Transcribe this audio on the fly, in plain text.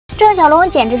郑晓龙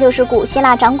简直就是古希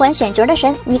腊掌管选角的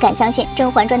神，你敢相信《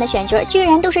甄嬛传》的选角居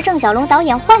然都是郑晓龙导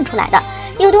演换出来的？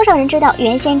有多少人知道，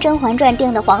原先《甄嬛传》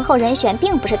定的皇后人选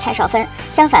并不是蔡少芬，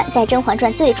相反，在《甄嬛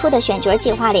传》最初的选角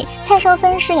计划里，蔡少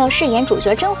芬是要饰演主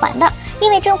角甄嬛的。因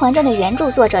为《甄嬛传》的原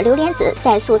著作者刘莲子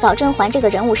在塑造甄嬛这个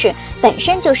人物时，本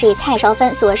身就是以蔡少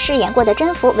芬所饰演过的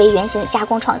甄宓为原型加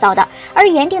工创造的，而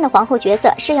原定的皇后角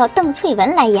色是要邓萃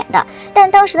雯来演的，但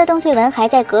当时的邓萃雯还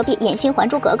在隔壁演新《还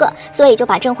珠格格》，所以就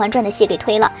把《甄嬛传》的戏给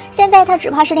推了。现在她只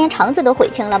怕是连肠子都悔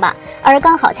青了吧？而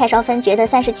刚好蔡少芬觉得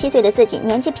37岁的自己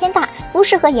年纪偏大，不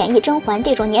适合演绎甄嬛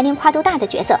这种年龄跨度大的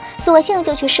角色，索性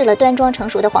就去试了端庄成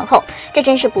熟的皇后。这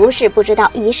真是不是不知道，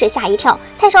一试吓一跳。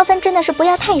蔡少芬真的是不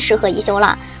要太适合一休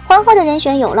了。皇后的人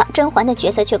选有了，甄嬛的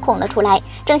角色却空了出来。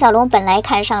郑晓龙本来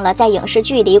看上了在影视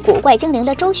剧里古怪精灵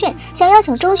的周迅，想邀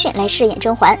请周迅来饰演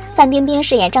甄嬛，范冰冰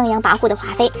饰演张扬跋扈的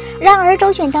华妃。然而周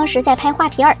迅当时在拍《画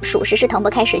皮2》，属实是腾不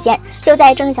开时间。就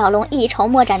在郑晓龙一筹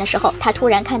莫展的时候，他突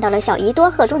然看到了小姨多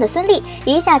鹤中的孙俪，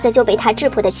一下子就被他质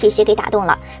朴的气息给打动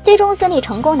了。最终孙俪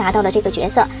成功拿到了这个角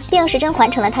色，并使甄嬛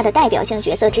成了他的代表性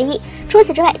角色之一。除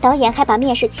此之外，导演还把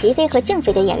面试齐妃和静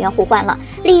妃的演员互换了，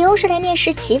理由是来面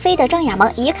试齐妃的张亚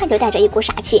萌一看就带着一股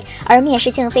傻气，而面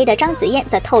试静妃的张紫嫣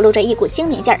则透露着一股精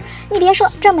明劲儿。你别说，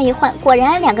这么一换，果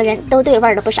然两个人都对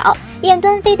味了不少。演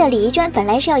端妃的李怡娟本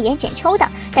来是要演简秋的，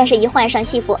但是一换上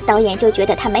戏服，导演就觉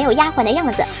得她没有丫鬟的样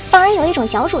子，反而有一种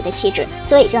小主的气质，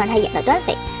所以就让她演了端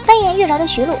妃。扮演玉娆的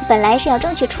徐璐本来是要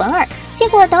争取纯儿，结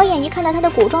果导演一看到她的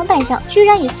古装扮相居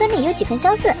然与孙俪有几分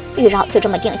相似，玉娆就这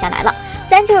么定下来了。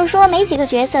咱就是说，没几个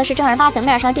角色是正儿八经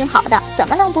面上定好的，怎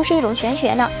么能不是一种玄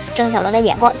学呢？郑晓龙的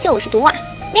眼光就是毒啊！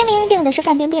明明定的是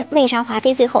范冰冰，为啥华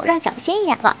妃最后让蒋欣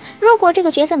演了？如果这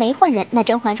个角色没换人，那《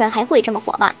甄嬛传》还会这么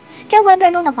火吗？《甄嬛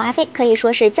传》中的华妃可以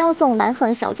说是骄纵蛮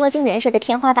横、小作精人设的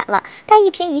天花板了，她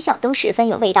一颦一笑都十分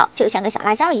有味道，就像个小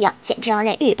辣椒一样，简直让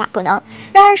人欲罢不能。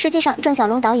然而实际上，郑晓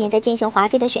龙导演在进行华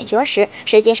妃的选角时，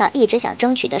实际上一直想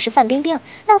争取的是范冰冰。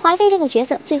那华妃这个角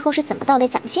色最后是怎么到了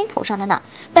蒋欣头上的呢？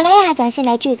本来呀，蒋欣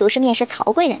来剧组是面试曹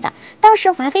贵人的，当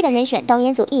时华妃的人选导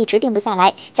演组一直定不下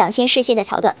来，蒋欣试戏的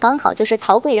桥段刚好就是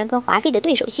曹贵人跟华妃的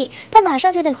对手戏，他马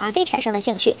上就对华妃产生了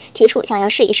兴趣，提出想要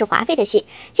试一试华妃的戏。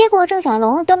结果郑晓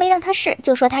龙都没让他试，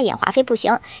就说他演华妃不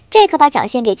行，这可把蒋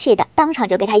欣给气的，当场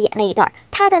就给他演了一段。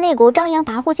他的那股张扬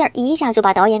跋扈劲儿一下就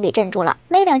把导演给镇住了，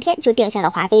没2天就定下了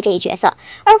华妃这一角色。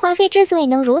而华妃之所以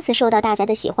能如此受到大家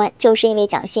的喜欢，就是因为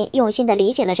蒋欣用心的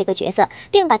理解了这个角色，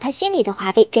并把他心里的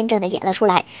华妃真正的演了出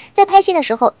来。在拍戏的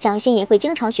时候，蒋欣也会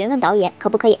经常询问导演可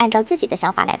不可以按照自己的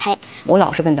想法来拍。我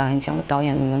老是跟导演讲，导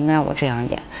演能不能让我这样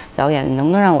演？导演能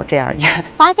不能让我这样演？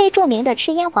华妃著名的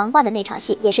吃腌黄瓜的那场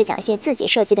戏，也是蒋欣自己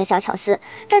设计的小巧思。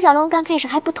郑晓龙刚开始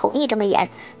还不同意这么演，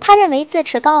他认为自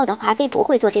持高傲的华妃不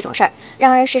会做这种事儿。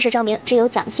然而事实证明，只有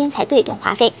蒋欣才对懂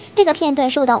华妃。这个片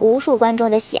段受到无数观众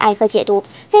的喜爱和解读。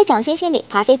在蒋欣心里，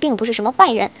华妃并不是什么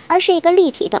坏人，而是一个立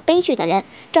体的悲剧的人。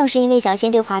正是因为蒋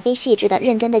欣对华妃细致的、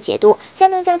认真的解读，才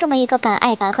能将这么一个敢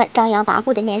爱敢恨、张扬跋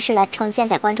扈的年世兰呈现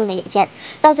在观众的眼前。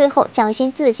到最后，蒋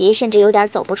欣自己甚至有点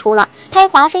走不出了。拍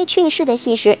华妃去世的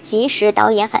戏时，即使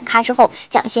导演喊咔之后，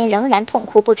蒋欣仍然痛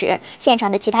哭不止。现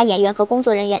场的其他演员和工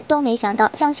作人员都没想到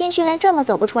蒋欣居然这么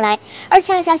走不出来。而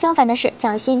恰恰相反的是，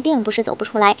蒋欣并不是走不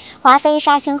出来。华妃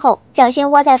杀青后，蒋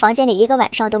欣窝在房间里1个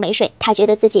晚上都没睡，她觉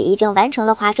得自己已经完成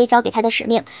了华妃交给她的使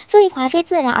命，所以华妃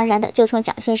自然而然的就从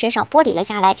蒋欣身上剥离了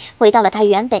下来，回到了她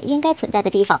原本应该存在的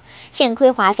地方。幸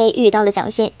亏华妃遇到了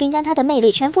蒋欣，并将她的魅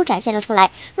力全部展现了出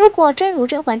来。如果真如《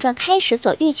甄嬛传》开始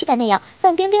所预期的那样，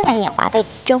范冰冰来演华妃，《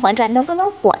甄嬛传》能不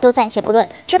能火都暂且不论，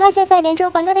只怕现在连《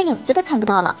甄嬛传》的影子都看不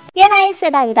到了。原来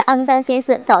四大爷的肮脏心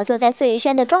思早就在碎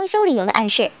轩的装修里有了暗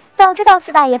示。早知道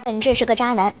四大爷本质是个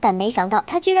渣男，但没想到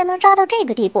他居然能渣到这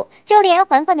个地步，就连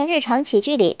嬛嬛的日常起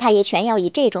居里，他也全要以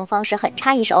这种方式狠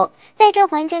插一手。在甄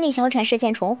嬛经历小产事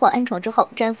件重获恩宠之后，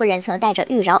甄夫人曾带着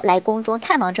玉娆来宫中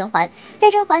探望甄嬛。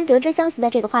在甄嬛得知消息的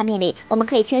这个画面里，我们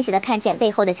可以清晰的看见背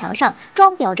后的墙上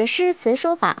装裱着诗词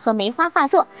书法和梅花画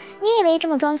作。你以为这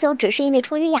么装修只是因为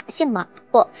出于雅兴吗？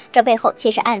不，这背后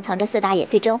其实暗藏着四大爷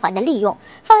对甄嬛的利用。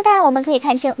放大我们可以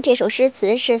看清，这首诗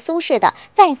词是苏轼的《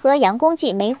在河阳宫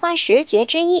记梅花十绝》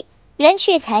之一。人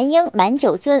去残鹰满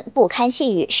酒樽，不堪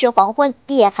细雨湿黄昏。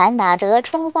夜寒哪得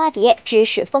春花蝶，知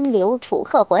是风流楚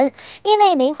客魂。因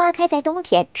为梅花开在冬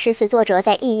天，诗词作者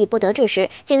在抑郁不得志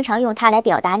时，经常用它来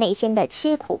表达内心的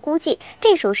凄苦孤寂。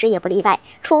这首诗也不例外。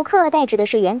楚客代指的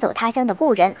是远走他乡的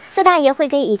故人，四大爷会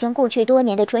给已经故去多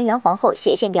年的纯元皇后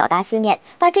写信表达思念。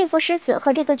把这幅诗词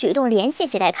和这个举动联系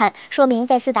起来看，说明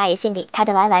在四大爷心里，他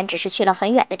的婉婉只是去了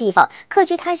很远的地方，客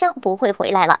居他乡不会回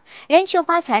来了。人去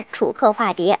花残，楚客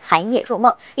化蝶，寒寒夜入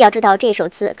梦。要知道这首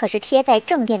词可是贴在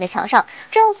正殿的墙上，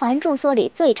甄嬛住所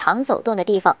里最常走动的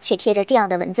地方，却贴着这样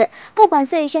的文字。不管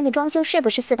碎轩的装修是不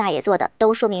是四大爷做的，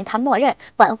都说明他默认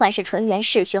嬛嬛是纯元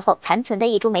逝去后残存的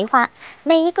一株梅花。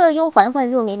每一个拥嬛嬛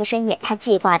入眠的深夜，他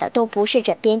记挂的都不是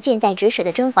枕边近在咫尺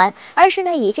的甄嬛，而是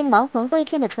那已经亡魂归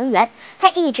天的纯元。他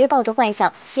一直抱着幻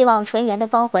想，希望纯元的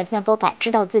芳魂能够感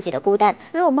知到自己的孤单，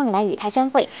入梦来与他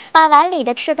相会。把碗里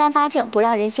的吃干抹净，不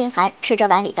让人心寒；吃着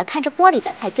碗里的，看着锅里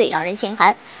的，才最让人心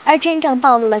寒。而真正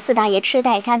暴露了四大爷吃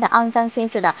代餐的肮脏心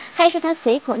思的，还是他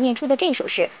随口念出的这首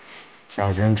诗。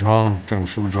小轩窗正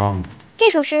梳妆。这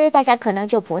首诗大家可能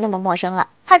就不那么陌生了，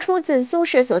它出自苏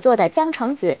轼所作的《江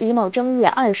城子·乙卯正月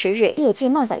20日夜寂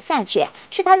梦》的下阙，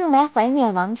是他用来怀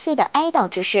念亡妻的哀悼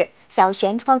之诗。小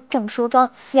轩窗正梳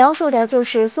妆，描述的就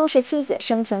是苏轼妻子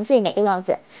生前最美的样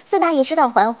子。四大爷知道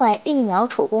嬛嬛一秒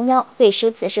楚宫腰，对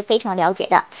诗词是非常了解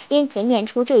的，因此念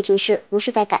出这句诗不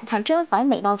是在感叹甄嬛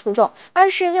美貌出众，而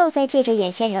是又在借着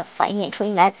眼前人怀念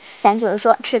纯元。咱就是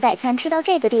说，吃代餐吃到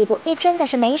这个地步，也真的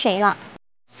是没谁了。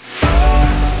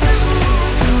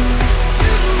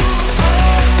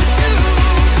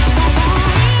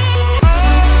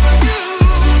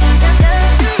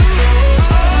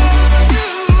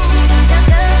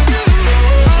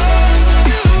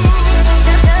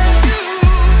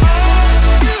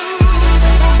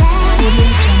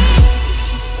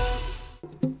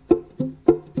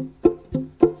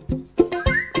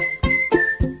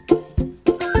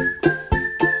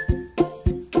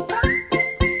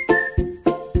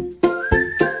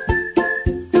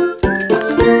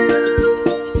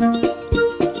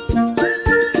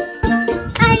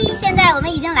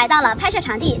来到了拍摄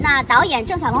场地，那导演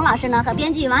郑晓龙老师呢和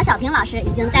编剧王小平老师已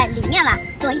经在里面了，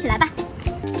跟我一起来吧。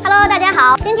Hello， 大家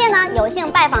好，今天呢有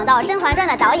幸拜访到《甄嬛传》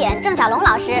的导演郑晓龙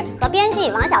老师和编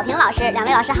剧王小平老师，两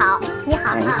位老师好。你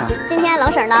好啊。今天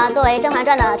冷婶呢作为《甄嬛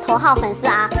传》的头号粉丝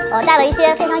啊，我带了一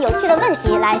些非常有趣的问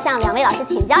题来向两位老师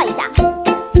请教一下。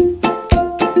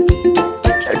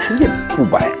直接不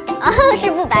白啊，是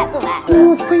不白。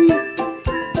无非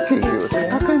这个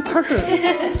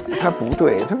他不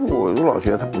对，我老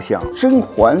觉得他不像甄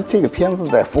嬛这个片子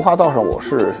在服化道上，我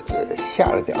是下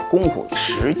了点功夫，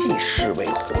实际是为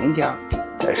皇家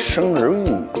生儿育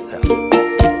女的。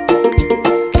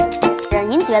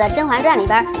您觉得《甄嬛传》里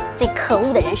边最可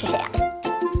恶的人是谁啊？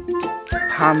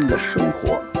他们的生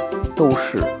活都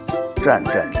是战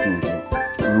战兢兢，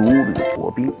如履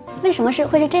薄冰。为什么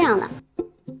会是这样呢？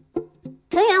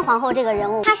纯元皇后这个人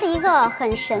物，她是一个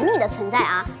很神秘的存在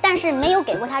啊，但是没有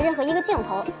给过她任何一个镜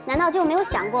头，难道就没有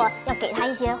想过要给她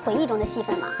一些回忆中的戏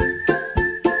份吗？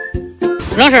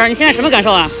冷婶，你现在什么感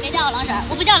受啊？别叫我冷婶，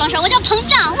我不叫冷婶，我叫膨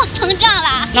胀，我膨胀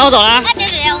了。那我走了。哎，别，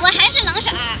我还是冷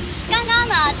婶。刚刚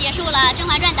呢，结束了《甄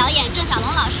嬛传》导演郑晓龙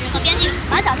老师和编剧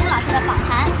王小平老师的访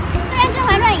谈。虽然《甄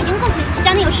嬛传》已经过去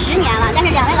将近有10年了，但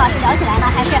是两位老师聊起来呢，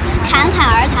还是侃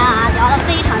侃而谈啊，聊了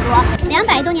非常多。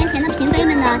200多年前的嫔妃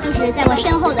们呢，就是在我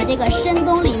身后的这个深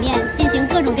宫里面进行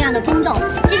各种各样的宫斗。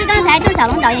其实刚才郑晓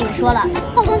龙导演也说了，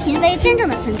后宫嫔妃真正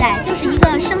的存在就是一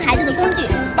个生孩子的工具，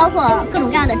包括各种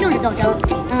各样的政治斗争。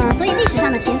所以历史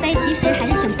上的嫔妃其实还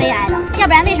是挺悲哀的。要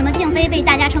不然为什么静妃被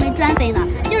大家称为专妃呢？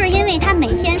就是因为她每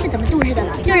天是怎么度日的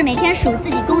呢？就是每天数自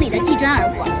己宫里的地砖而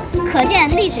活。可见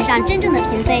历史上真正的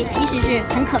嫔妃其实是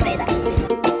很可悲的。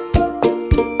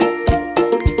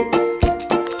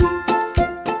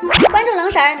关注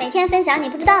冷婶儿，每天分享你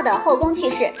不知道的后宫趣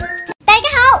事。大家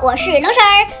好，我是冷婶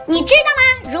儿。你知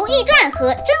道吗？《如懿传》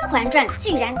和《甄嬛传》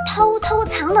居然偷偷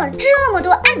藏了这么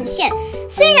多暗线。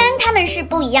虽然他们是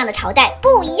不一样的朝代、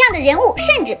不一样的人物，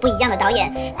甚至不一样的导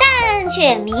演，但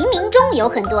却冥冥中有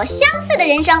很多相似的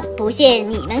人生。不信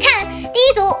你们看，第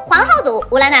一组皇后组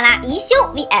乌拉那拉宜修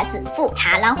vs 富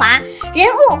察兰华，人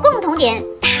物共同点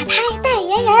打胎代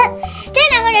言人。这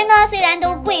两个人呢，虽然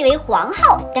都贵为皇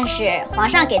后，但是皇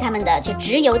上给他们的却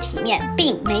只有体面，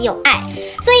并没有爱。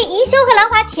所以宜修和兰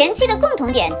华前期的共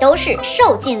同点都是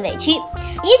受尽委屈。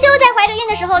宜修在怀着孕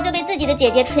的时候就被自己的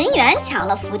姐姐纯元抢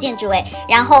了福晋之位，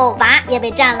然后娃也被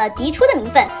占了嫡出的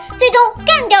名分，最终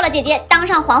干掉了姐姐，当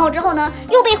上皇后之后呢，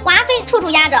又被华妃处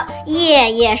处压着，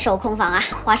夜夜守空房啊。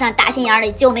皇上大心眼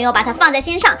里就没有把她放在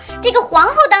心上，这个皇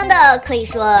后当的可以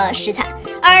说实惨。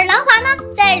而兰华呢，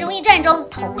在《如懿传》中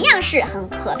同样是很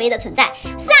可悲的存在。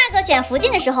萨哥选福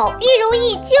晋的时候，玉如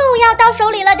意就要到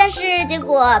手里了，但是结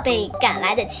果被赶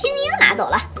来的青樱拿走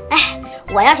了。哎，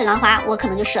我要是兰华，我可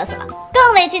能就射死了。各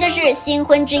更委屈的是，新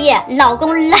婚之夜老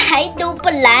公来都不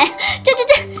来，这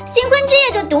新婚之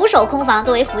夜就独守空房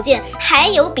作为福晋，还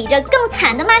有比这更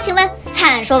惨的吗？请问，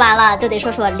惨说完了，就得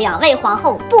说说两位皇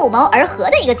后不谋而合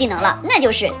的一个技能了，那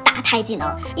就是打胎技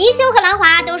能。宜修和兰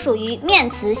华都属于面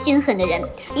慈心狠的人，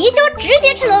宜修直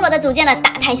接赤裸裸的组建了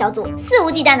打胎小组，肆无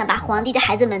忌惮的把皇帝的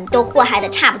孩子们都祸害的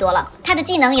差不多了。他的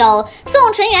技能有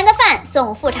送纯元的饭，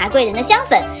送富察贵人的香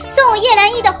粉，送叶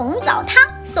澜依的红枣汤，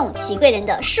送齐贵人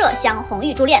的麝香红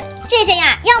玉珠链。这些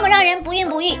呀，要么让人不孕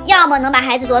不育，要么能把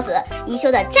孩子作死。宜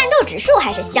修的战斗指数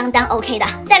还是相当 OK 的。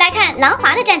再来看兰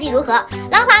华的战绩如何？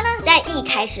兰华呢，在一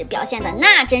开始表现的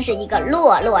那真是一个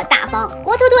落落大方，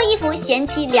活脱脱一副贤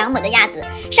妻良母的样子，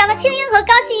赏了青樱和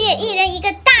高希月一人一个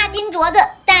大金镯子，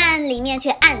但里面却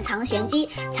暗藏玄机，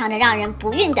藏着让人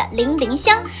不孕的零陵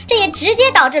香，这也直接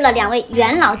导致了两位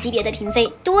元老级别的嫔妃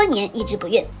多年一直不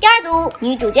孕。第二组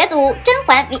女主角组，甄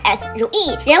嬛 vs 如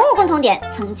懿，人物共同点，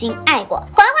曾经爱过。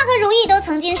嬛嬛和如懿都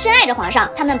曾经深爱着皇上，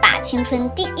他们把青春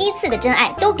第一次的真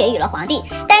爱都给予了皇帝，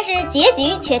但是结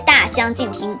局却大相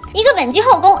径庭，一个稳居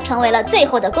后宫，成为了最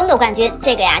后的宫斗冠军，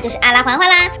这个呀就是阿拉嬛嬛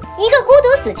啦，一个孤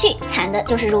独死去，惨的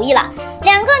就是如懿了。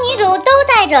两个女主都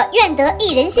带着愿得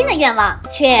一人心的愿望，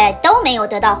却都没有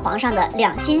得到皇上的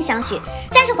两心相许。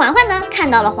但是嬛嬛呢，看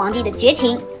到了皇帝的绝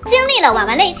情，经历了婉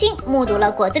婉泪亲，目睹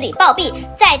了果子狸暴毙，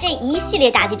在这一系列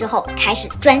打击之后，开始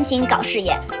专心搞事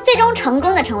业，最终成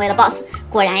功的成为了 boss。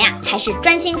果然呀，还是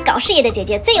专心搞事业的姐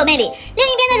姐最有魅力。另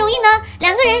一边的如懿呢，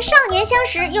两个人少年相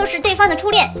识，又是对方的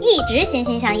初恋，一直心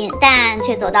心相印，但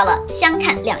却走到了相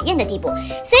看两厌的地步。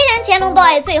虽然乾隆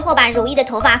boy 最后把如懿的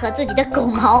头发和自己的狗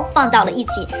毛放到了一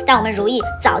起，但我们如懿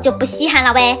早就不稀罕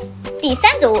了喂。第三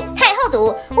组太后组，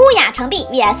乌雅成璧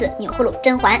vs 钮祜禄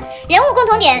甄嬛，人物共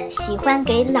同点，喜欢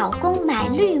给老公买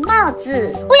绿帽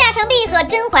子。乌雅成璧和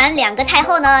甄嬛两个太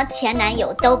后呢，前男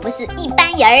友都不是一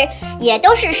般人儿，也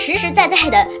都是实实在在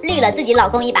的绿了自己老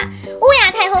公一把。乌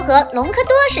雅太后和隆科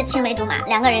多是青梅竹马，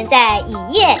两个人在雨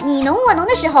夜你侬我侬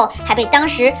的时候，还被当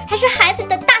时还是孩子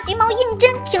的大橘猫胤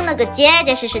禛听了个结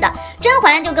结实实的。甄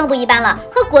嬛就更不一般了，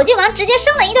和果郡王直接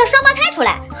生了一对双胞胎出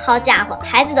来。好家伙，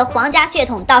孩子的皇家血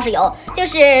统倒是有，就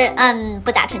是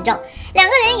不咋纯正。两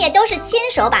个人也都是亲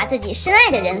手把自己深爱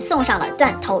的人送上了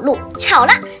断头路。巧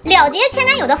了，了结前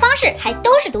男友的方式还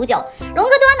都是毒酒。隆科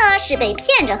多呢是被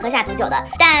骗着喝下毒酒的，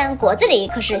但果子狸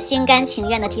可是心甘情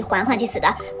愿的替嬛嬛去死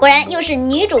的。果然又是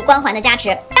女主光环的加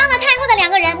持。当了太后的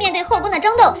两个人面对后宫的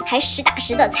争斗，还实打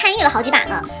实的参与了好几把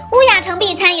呢。乌雅成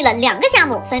璧参与了2个项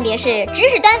目，分别是指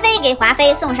使端妃给华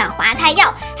妃送上华胎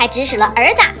药，还指使了儿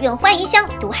子用欢宜香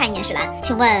毒害年世兰。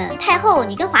请问太后，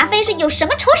你跟华妃是有什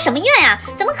么仇什么怨呀？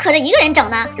怎么可着一个人整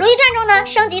呢？《如懿传》中呢，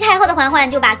升级太后的嬛嬛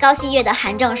就把高希月的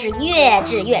寒症是越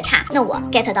治越差。那我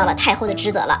get 到了太后的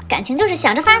职责了，感情就是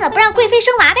想着法的不让贵妃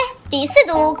生娃呗。第4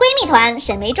组闺蜜团，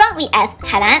沈眉庄 vs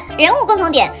海兰，人物共同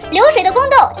点，流水的宫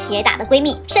斗，铁打的闺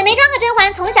蜜。沈眉庄和甄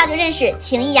嬛从小就认识，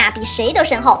情谊呀比谁都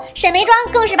深厚。沈眉庄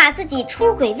更是把自己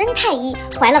出轨温太医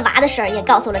怀了娃的事儿也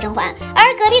告诉了甄嬛，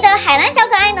而隔壁的海兰小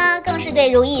可爱呢，更是对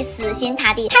如懿死心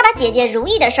塌地，她把姐姐如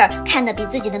懿的事儿看得比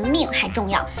自己的命还重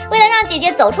要。为了让姐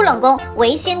姐走出冷宫，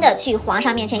违心的去皇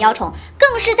上面前邀宠，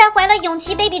更是在怀了永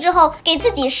琪 baby 之后给自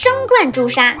己生灌朱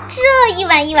砂，这一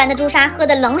碗一碗的朱砂喝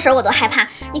的冷水我都害怕。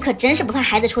你可真是不怕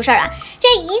孩子出事儿啊！这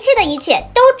一切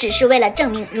都只是为了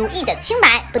证明如懿的清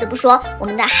白。不得不说，我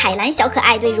们的海兰小可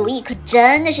爱对如懿可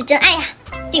真的是真爱呀。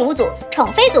第5组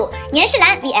宠妃组，年世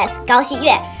兰 vs 高希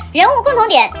月，人物共同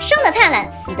点，生得灿烂，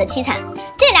死得凄惨。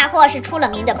这俩货是出了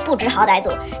名的不知好歹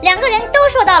组，两个人都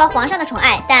受到了皇上的宠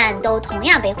爱，但都同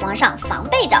样被皇上防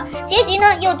备着，结局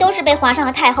呢又都是被皇上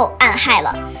和太后暗害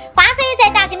了。华妃在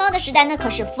大橘猫的时代呢可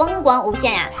是风光无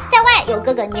限呀，在外有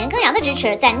哥哥年羹尧的支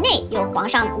持，在内有皇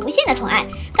上无限的宠爱。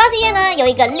高希月呢有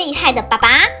一个厉害的爸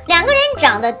爸，两个人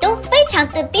长得都非常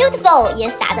的 beautiful， 也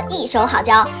撒得一手好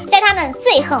交，在他们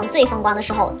最横最风光的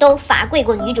时候都罚跪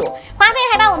过女主。华妃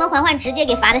还把我们嬛嬛直接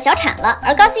给罚的小产了，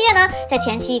而高希月呢在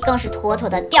前期更是妥妥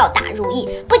的吊打如懿，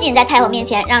不仅在太后面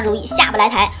前让如懿下不来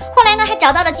台，后来呢还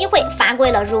找到了机会罚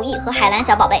跪了如懿和海兰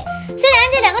小宝贝。虽然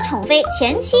这两个宠妃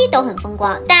前期都很风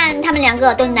光，但他们两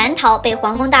个都难逃被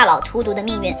皇宫大佬荼毒的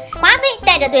命运。华妃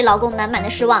带着对老公满满的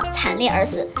失望惨烈而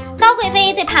死，高贵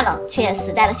妃最怕冷，却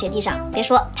死在了雪地上。别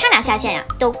说他俩下线呀，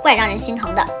都怪让人心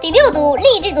疼的。第6组励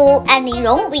志组，安陵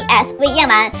容 vs 魏嬿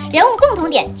婉，人物共同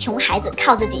点，穷孩子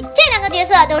靠自己。这两个角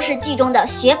色都是剧中的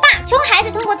学霸，穷孩子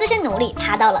通过自身努力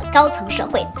爬到了高层社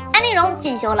会。安陵容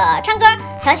进修了唱歌、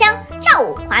调香、跳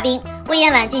舞、滑冰，魏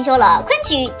嬿婉进修了昆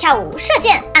曲、跳舞、射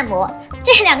箭、按摩。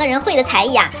这两个人会的才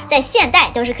艺啊，在现代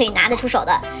都是可以拿得出手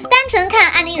的。单纯看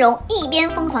安陵容一边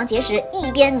疯狂节食，一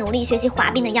边努力学习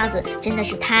滑冰的样子，真的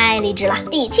是太励志了。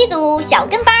第7组小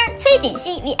跟班崔槿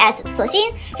汐 vs 索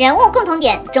辛，人物共同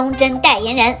点忠贞代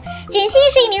言人。槿汐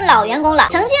是一名老员工了，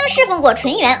曾经侍奉过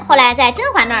纯元，后来在甄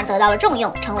嬛那儿得到了重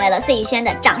用，成为了碎玉轩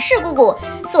的掌事姑姑。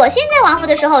索辛在王府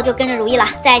的时候就跟着如懿了，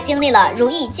在经历了如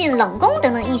懿进冷宫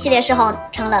等等一系列事后，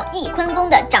成了翊坤宫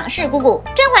的掌事姑姑。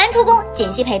甄嬛出宫，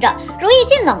槿汐陪着；如懿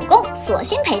进冷宫，索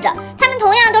辛陪着。他们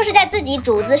同样都是在自己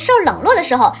主子受冷落的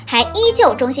时候，还依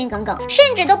旧忠心耿耿，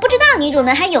甚至都不知道女主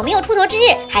们还有没有出头之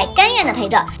日，还甘愿的陪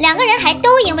着。两个人还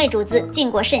都因为主子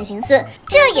尽过慎行思，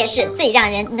这也是最让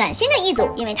人暖心的一组，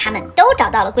因为他们都找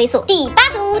到了归宿。第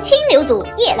8组清流组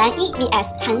叶澜依 vs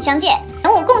韩湘剑，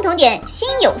人物共同点心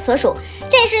有所属。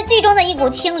这是剧中的一股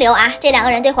清流啊！这两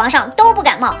个人对皇上都不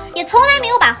感冒，也从来没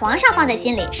有把皇上放在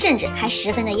心里，甚至还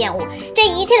十分的厌恶。这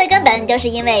一切的根本都是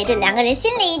因为这两个人心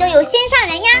里都有心上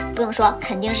人呀！不用说，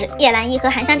肯定是叶澜依和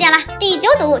韩湘剑啦。第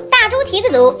9组大猪蹄子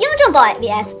组雍正 boy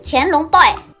vs 乾隆 boy，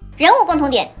 人物共同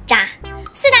点渣。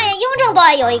四大爷雍正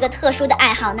boy 有一个特殊的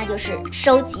爱好，那就是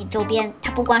收集周边。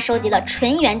他不光收集了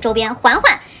纯元周边嬛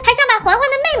嬛，还想把嬛嬛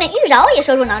的妹妹玉娆也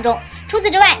收入囊中。除此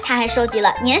之外，他还收集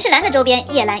了年世兰的周边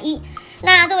叶澜依。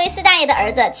那作为四大爷的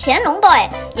儿子乾隆 boy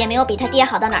也没有比他爹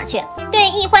好到哪儿去，对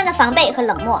奕欢的防备和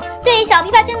冷漠，对小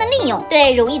琵琶精的利用，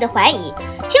对如懿的怀疑，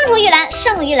清除玉兰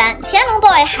胜玉兰。乾隆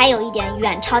boy 还有一点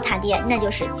远超他爹，那就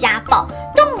是家暴，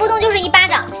动不动就是一巴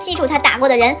掌悉数他打过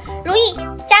的人，如懿、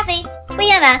嘉妃、魏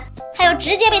嬿婉，还有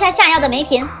直接被他下药的梅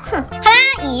嫔。哼，好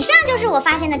啦，以上就是我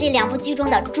发现的这2部剧中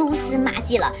的蛛丝马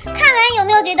迹了。看完有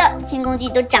没有觉得清宫剧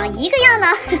都长一个样呢？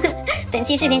本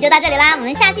期视频就到这里啦，我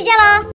们下期见喽！